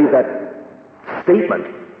 I believe that statement,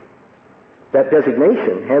 that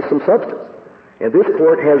designation, has some substance. And this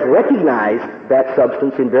Court has recognized that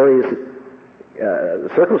substance in various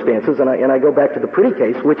circumstances, and I go back to the Pretty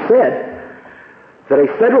case, which said that a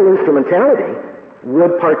federal instrumentality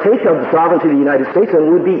would partake of the sovereignty of the United States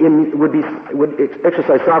and would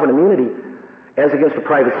exercise sovereign immunity as against a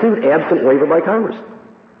private suit, absent waiver by Congress.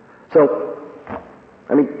 So,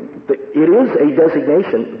 I mean, it is a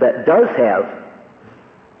designation that does have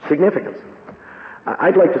significance.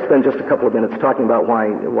 I'd like to spend just a couple of minutes talking about why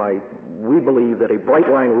we believe that a bright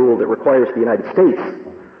line rule that requires the United States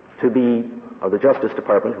to be, or the Justice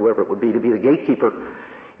Department, whoever it would be, to be the gatekeeper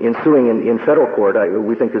in suing in federal court,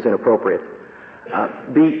 we think is inappropriate.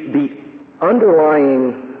 The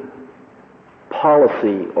underlying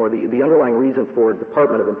policy, or the underlying reason for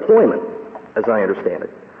Department of Employment, as I understand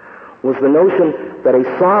it, was the notion that a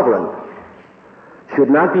sovereign should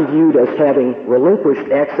not be viewed as having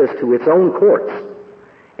relinquished access to its own courts,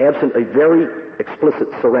 absent a very explicit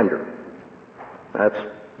surrender. That's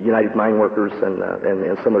United Mine Workers and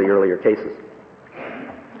some of the earlier cases.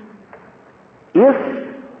 If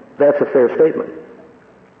that's a fair statement,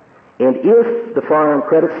 and if the Firearm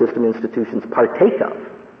Credit System institutions partake of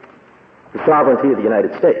the sovereignty of the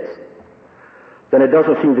United States, then it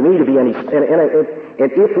doesn't seem to me to be any...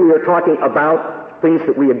 And if we are talking about things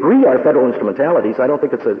that we agree are federal instrumentalities, I don't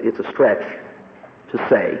think it's a stretch to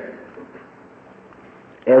say,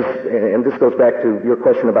 and this goes back to your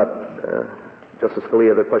question about, Justice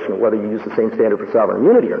Scalia, the question of whether you use the same standard for sovereign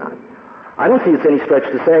immunity or not. I don't see it's any stretch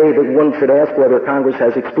to say that one should ask whether Congress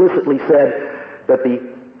has explicitly said that the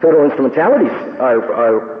federal instrumentalities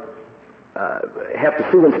have to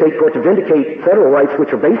sue in state court to vindicate federal rights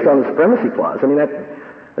which are based on the Supremacy Clause. I mean, that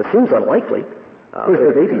seems unlikely.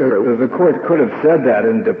 It may be true. The court could have said that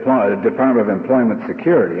in Department of Employment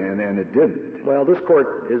Security, and it didn't. Well, this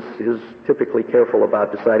court is typically careful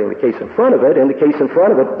about deciding the case in front of it, and the case in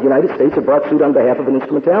front of it, the United States had brought suit on behalf of an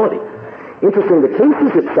instrumentality. Interesting, the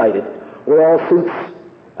cases it cited were all suits,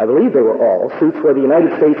 I believe they were all, suits where the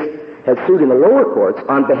United States had sued in the lower courts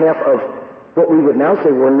on behalf of what we would now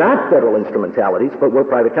say were not federal instrumentalities, but were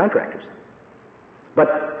private contractors. But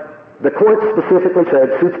the court specifically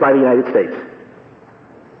said suits by the United States.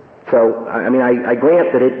 So, I mean, I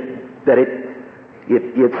grant that it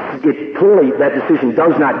clearly, that decision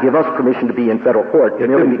does not give us permission to be in federal court,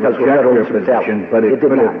 merely because we're federal instrumentality. But it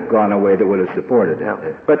could have gone a way that would have supported it.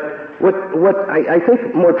 Yeah. But what I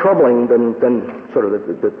think more troubling than sort of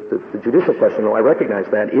the judicial question, though I recognize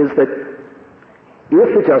that, is that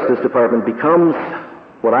if the Justice Department becomes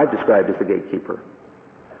what I've described as the gatekeeper,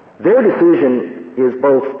 their decision is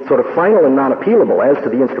both sort of final and non-appealable as to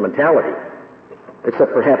the instrumentality,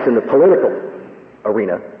 except perhaps in the political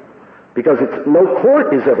arena, because no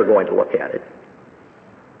court is ever going to look at it.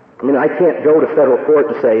 I mean, I can't go to federal court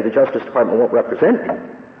and say the Justice Department won't represent me.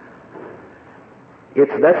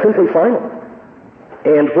 That's simply final.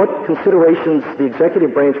 And what considerations the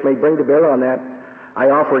executive branch may bring to bear on that, I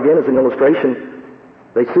offer again as an illustration.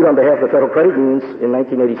 They sued on behalf of the federal credit unions in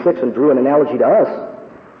 1986 and drew an analogy to us.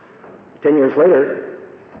 10 years later,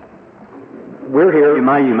 we're here. You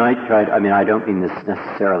might try to, I mean, I don't mean this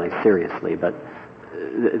necessarily seriously, but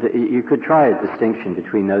you could try a distinction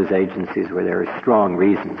between those agencies where there are strong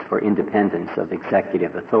reasons for independence of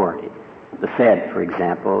executive authority. The Fed, for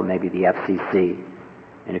example, maybe the FCC,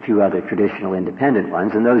 and a few other traditional independent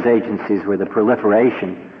ones, and those agencies where the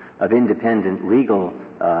proliferation of independent legal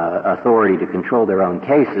authority to control their own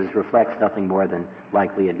cases reflects nothing more than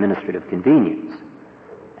likely administrative convenience.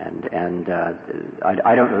 And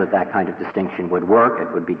I don't know that kind of distinction would work.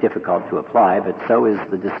 It would be difficult to apply, but so is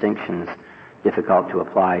the distinctions difficult to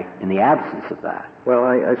apply in the absence of that. Well,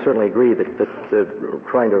 I certainly agree that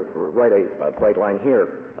trying to write a bright line here.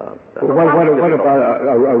 What about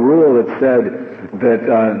a rule that said that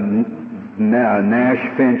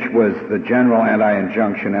Nash Finch was the General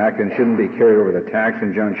Anti-Injunction Act and shouldn't be carried over the Tax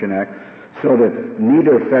Injunction Act, so that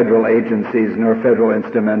neither federal agencies nor federal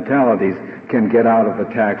instrumentalities can get out of the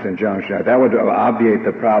Tax Injunction Act? That would obviate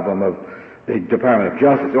the problem of the Department of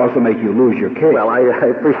Justice. It would also make you lose your case. Well, I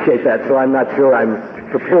appreciate that, so I'm not sure I'm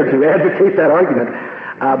prepared to advocate that argument.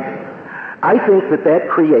 I think that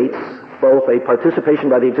creates both a participation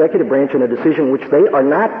by the executive branch in a decision which they are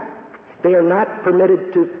not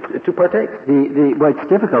permitted to partake. What's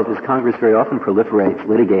difficult is Congress very often proliferates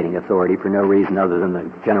litigating authority for no reason other than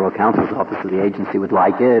the General Counsel's office of the agency would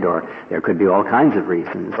like it, or there could be all kinds of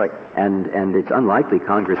reasons. Right. And it's unlikely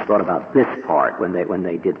Congress thought about this part when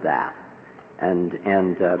they did that.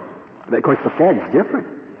 And of course the Fed's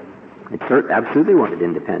different. It absolutely wanted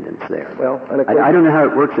independence there. Well, I don't know how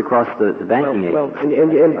it works across the banking agency. Well,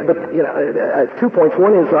 but you know, 2 points.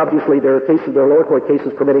 One is obviously there are lower court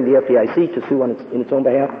cases permitting the FDIC to sue in its own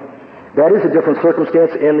behalf. That is a different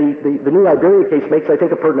circumstance, and the New Iberia case makes, I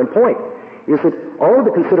think, a pertinent point, is that all of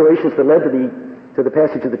the considerations that led to the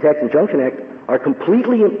passage of the Tax Injunction Act are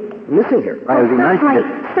completely missing here.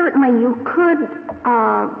 Certainly you could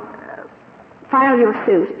file your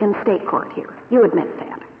suit in state court here. You admit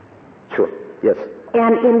that. Sure, yes.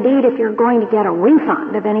 And indeed, if you're going to get a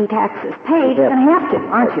refund of any taxes paid, you're going to have to,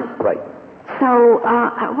 aren't you? Right. So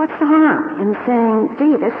what's the harm in saying,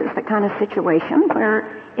 gee, this is the kind of situation where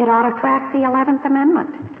it ought to track the 11th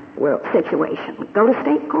Amendment situation. Go to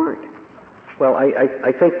state court. Well,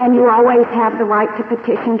 I think... And you always have the right to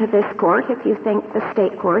petition to this court if you think the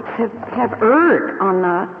state courts have erred on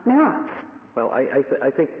the merits. Well,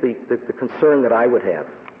 I think the concern that I would have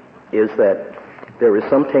is that there is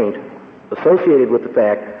some taint associated with the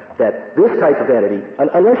fact that this type of entity,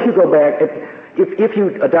 unless you go back... If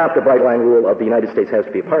you adopt the bright line rule of the United States has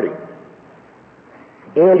to be a party,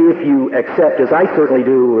 and if you accept, as I certainly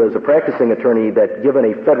do as a practicing attorney, that given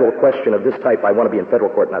a federal question of this type, I want to be in federal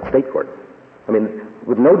court, not state court. I mean,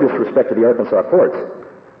 with no disrespect to the Arkansas courts,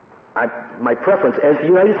 my preference, as the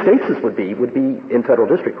United States' would be in federal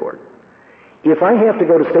district court. If I have to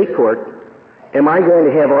go to state court, am I going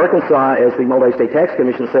to have Arkansas, as the Multi-State Tax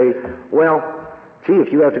Commission, say, well, gee,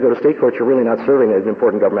 if you have to go to state court, you're really not serving an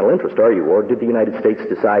important governmental interest, are you? Or did the United States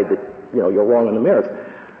decide that, you're wrong on the merits?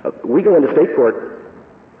 We go into state court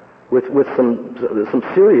with some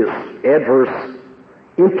serious adverse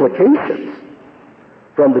implications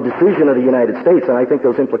from the decision of the United States, and I think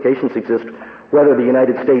those implications exist whether the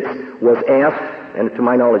United States was asked, and to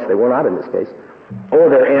my knowledge they were not in this case, or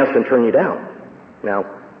they're asked and turn you down. Now,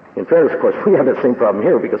 in fairness, of course, we have that same problem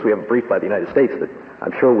here because we have a brief by the United States that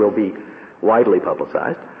I'm sure will be widely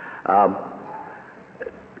publicized.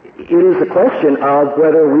 It is a question of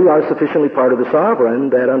whether we are sufficiently part of the sovereign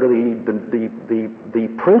that under the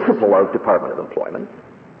principle of Department of Employment,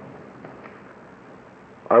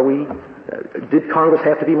 did Congress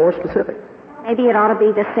have to be more specific? Maybe it ought to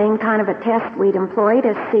be the same kind of a test we'd employ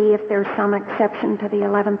to see if there's some exception to the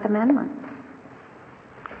 11th Amendment.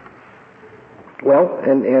 Well,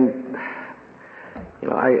 and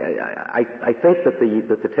I think that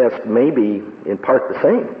the test may be in part the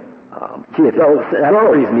same. That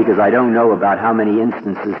worries me because I don't know about how many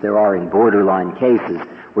instances there are in borderline cases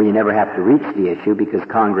where you never have to reach the issue because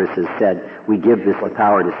Congress has said we give this the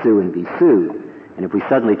power to sue and be sued. And if we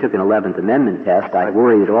suddenly took an 11th Amendment test, I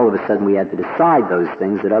worry that all of a sudden we had to decide those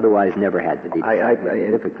things that otherwise never had to be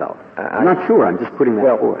difficult. I'm not sure. I'm just putting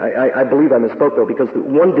that forward. I believe I misspoke, though, because the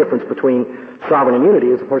one difference between sovereign immunity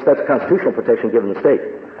is, of course, that's constitutional protection given the state.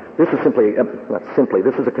 This is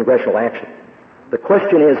this is a congressional action. The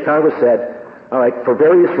question is, Congress said, all right, for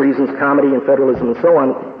various reasons, comedy and federalism and so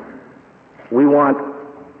on, we want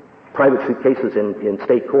private suit cases in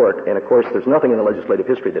state court, and of course there's nothing in the legislative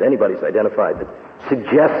history that anybody's identified that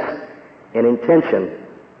suggests an intention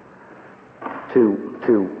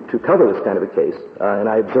to cover this kind of a case. And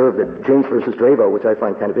I observed that James versus Dravo, which I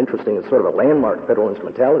find kind of interesting, is sort of a landmark federal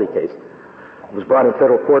instrumentality case, was brought in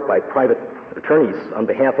federal court by private attorneys on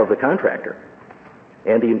behalf of the contractor.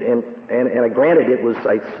 And granted, it was,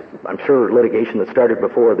 I'm sure, litigation that started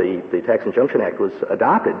before the Tax Injunction Act was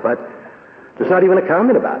adopted, but there's not even a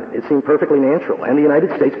comment about it. It seemed perfectly natural. And the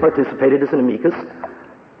United States participated as an amicus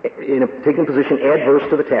in taking a position adverse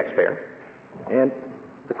to the taxpayer, and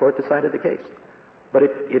the court decided the case. But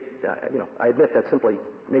I admit that simply,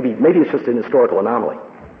 maybe it's just an historical anomaly.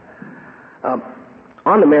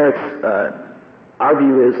 On the merits, our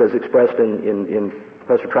view is, as expressed in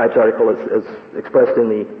Professor Tribe's article, as expressed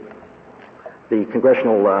in the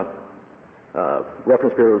Congressional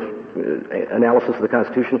Reference Bureau's analysis of the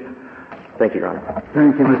Constitution. Thank you, Your Honor.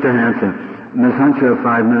 Thank you, Mr. Hanson. Ms. Hunt, you have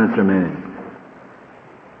 5 minutes remaining.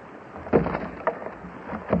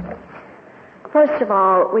 First of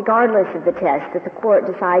all, regardless of the test that the court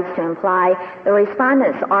decides to imply, the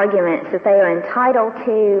respondents' arguments that they are entitled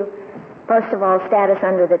to, first of all, status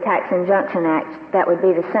under the Tax Injunction Act that would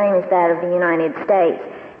be the same as that of the United States,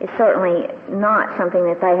 is certainly not something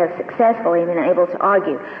that they have successfully been able to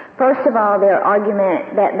argue. First of all, their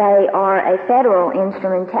argument that they are a federal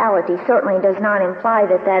instrumentality certainly does not imply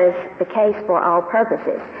that that is the case for all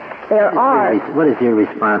purposes. What is your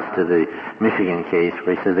response to the Michigan case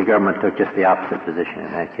where he says the government took just the opposite position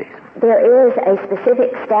in that case? There is a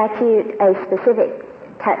specific statute, a specific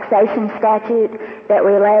taxation statute that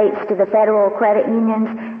relates to the federal credit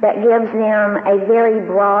unions that gives them a very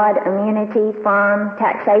broad immunity from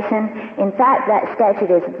taxation. In fact, that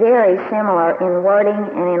statute is very similar in wording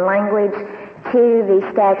and in language to the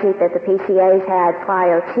statute that the PCAs had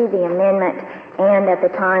prior to the amendment and at the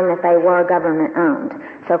time that they were government-owned.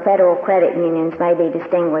 So federal credit unions may be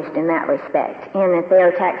distinguished in that respect, and that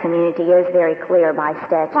their tax immunity is very clear by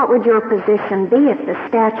statute. What would your position be if the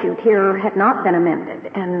statute here had not been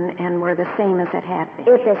amended and were the same as it had been?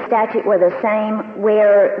 If the statute were the same,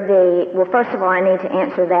 well, first of all, I need to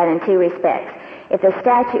answer that in two respects. If the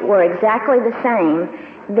statute were exactly the same,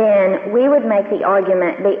 then we would make the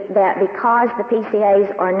argument that because the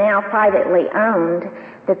PCAs are now privately owned,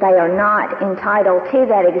 that they are not entitled to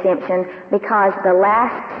that exemption because the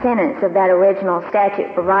last sentence of that original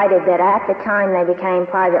statute provided that at the time they became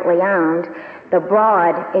privately owned, the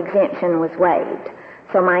broad exemption was waived.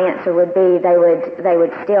 So my answer would be they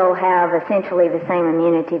would still have essentially the same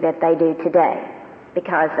immunity that they do today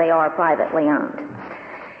because they are privately owned.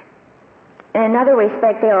 In another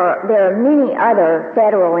respect, there are many other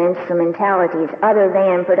federal instrumentalities other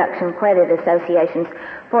than production credit associations.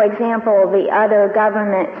 For example, the other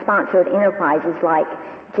government-sponsored enterprises like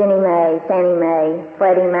Ginnie Mae, Fannie Mae,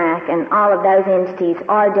 Freddie Mac, and all of those entities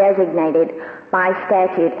are designated by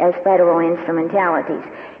statute as federal instrumentalities.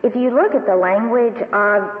 If you look at the language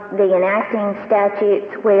of the enacting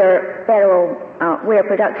statutes where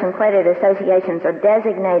production credit associations are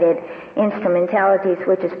designated instrumentalities,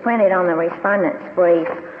 which is printed on the respondent's brief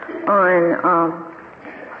on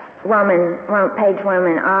page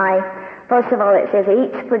Roman I, first of all, it says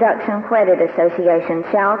each production credit association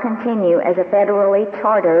shall continue as a federally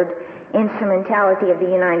chartered instrumentality of the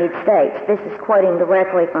United States. This is quoting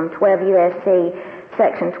directly from 12 U.S.C.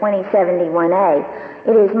 Section 2071A.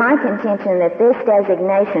 It is my contention that this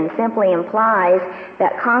designation simply implies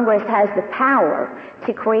that Congress has the power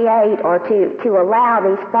to create or to allow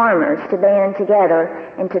these farmers to band together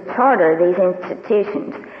and to charter these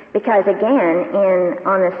institutions. Because again,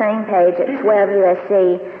 on the same page at 12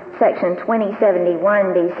 U.S.C. Section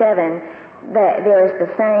 2071B7, that there is the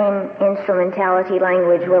same instrumentality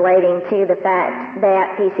language relating to the fact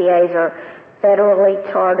that PCAs are federally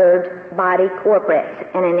chartered body corporates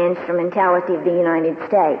and an instrumentality of the United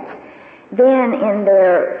States. Then in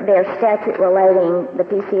their statute relating, the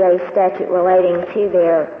PCA statute relating to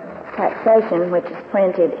their taxation, which is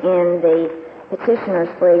printed in the petitioner's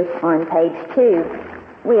brief on page 2,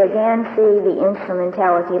 we again see the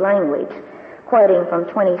instrumentality language, quoting from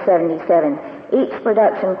 2077. Each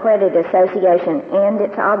production credit association and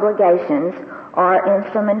its obligations are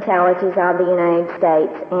instrumentalities of the United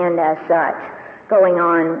States, and as such, going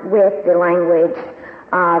on with the language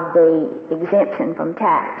of the exemption from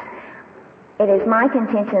tax. It is my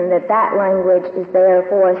contention that that language is there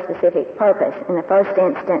for a specific purpose. In the first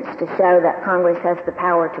instance, to show that Congress has the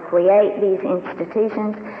power to create these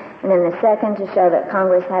institutions, and in the second, to show that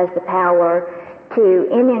Congress has the power to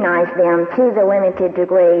immunize them to the limited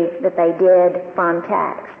degree that they did from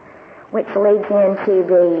tax, which leads into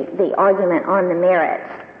the argument on the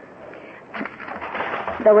merits.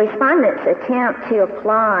 The respondents attempt to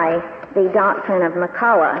apply the doctrine of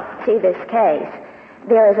McCulloch to this case.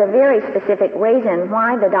 There is a very specific reason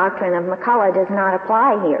why the doctrine of McCulloch does not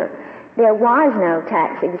apply here. There was no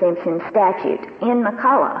tax exemption statute in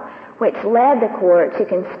McCulloch, which led the court to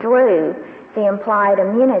construe the implied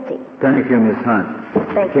immunity. Thank you, Ms. Hunt.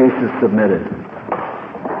 Thank you. The case is submitted.